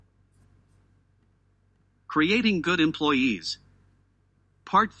Creating good employees.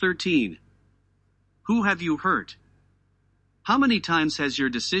 Part 13. Who have you hurt? How many times has your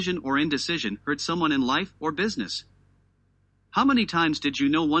decision or indecision hurt someone in life or business? How many times did you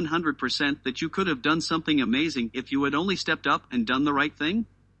know 100% that you could have done something amazing if you had only stepped up and done the right thing?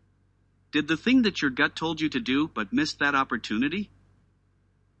 Did the thing that your gut told you to do but missed that opportunity?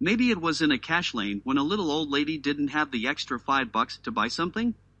 Maybe it was in a cash lane when a little old lady didn't have the extra $5 to buy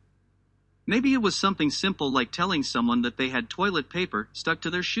something? Maybe it was something simple like telling someone that they had toilet paper stuck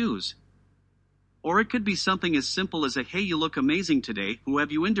to their shoes. Or it could be something as simple as a "Hey, you look amazing today." Who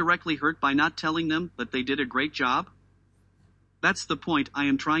have you indirectly hurt by not telling them that they did a great job? That's the point I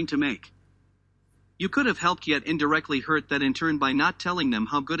am trying to make. You could have helped yet indirectly hurt that in turn by not telling them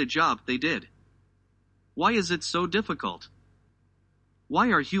how good a job they did. Why is it so difficult?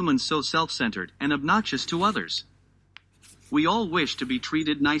 Why are humans so self-centered and obnoxious to others? We all wish to be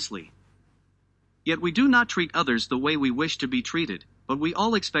treated nicely. Yet we do not treat others the way we wish to be treated, but we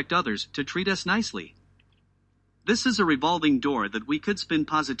all expect others to treat us nicely. This is a revolving door that we could spin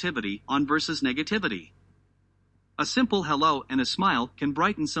positivity on versus negativity. A simple hello and a smile can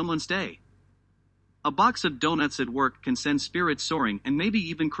brighten someone's day. A box of donuts at work can send spirits soaring and maybe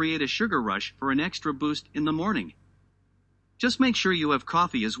even create a sugar rush for an extra boost in the morning. Just make sure you have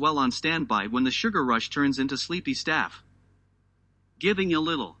coffee as well on standby when the sugar rush turns into sleepy staff. Giving a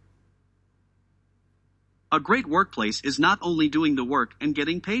little. A great workplace is not only doing the work and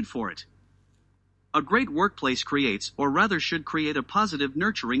getting paid for it. A great workplace creates, or rather should create, a positive,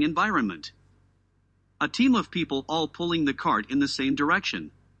 nurturing environment. A team of people all pulling the cart in the same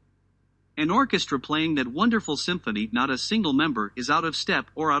direction. An orchestra playing that wonderful symphony, not a single member is out of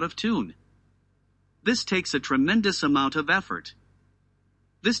step or out of tune. This takes a tremendous amount of effort.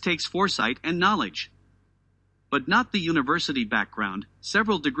 This takes foresight and knowledge. But not the university background,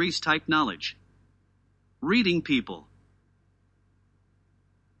 several degrees type knowledge. Reading people.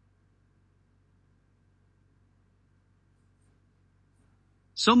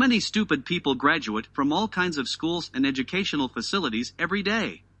 So many stupid people graduate from all kinds of schools and educational facilities every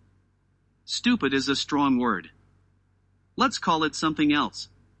day. Stupid is a strong word. Let's call it something else.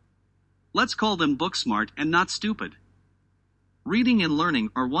 Let's call them book smart and not stupid. Reading and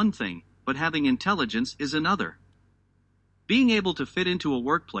learning are one thing, but having intelligence is another. Being able to fit into a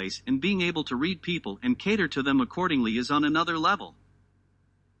workplace and being able to read people and cater to them accordingly is on another level.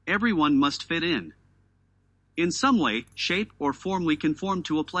 Everyone must fit in. In some way, shape, or form we conform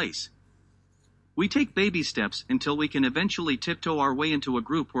to a place. We take baby steps until we can eventually tiptoe our way into a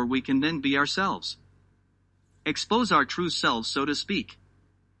group where we can then be ourselves. Expose our true selves, so to speak.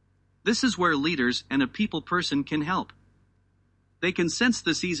 This is where leaders and a people person can help. They can sense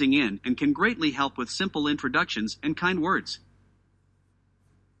this easing in and can greatly help with simple introductions and kind words.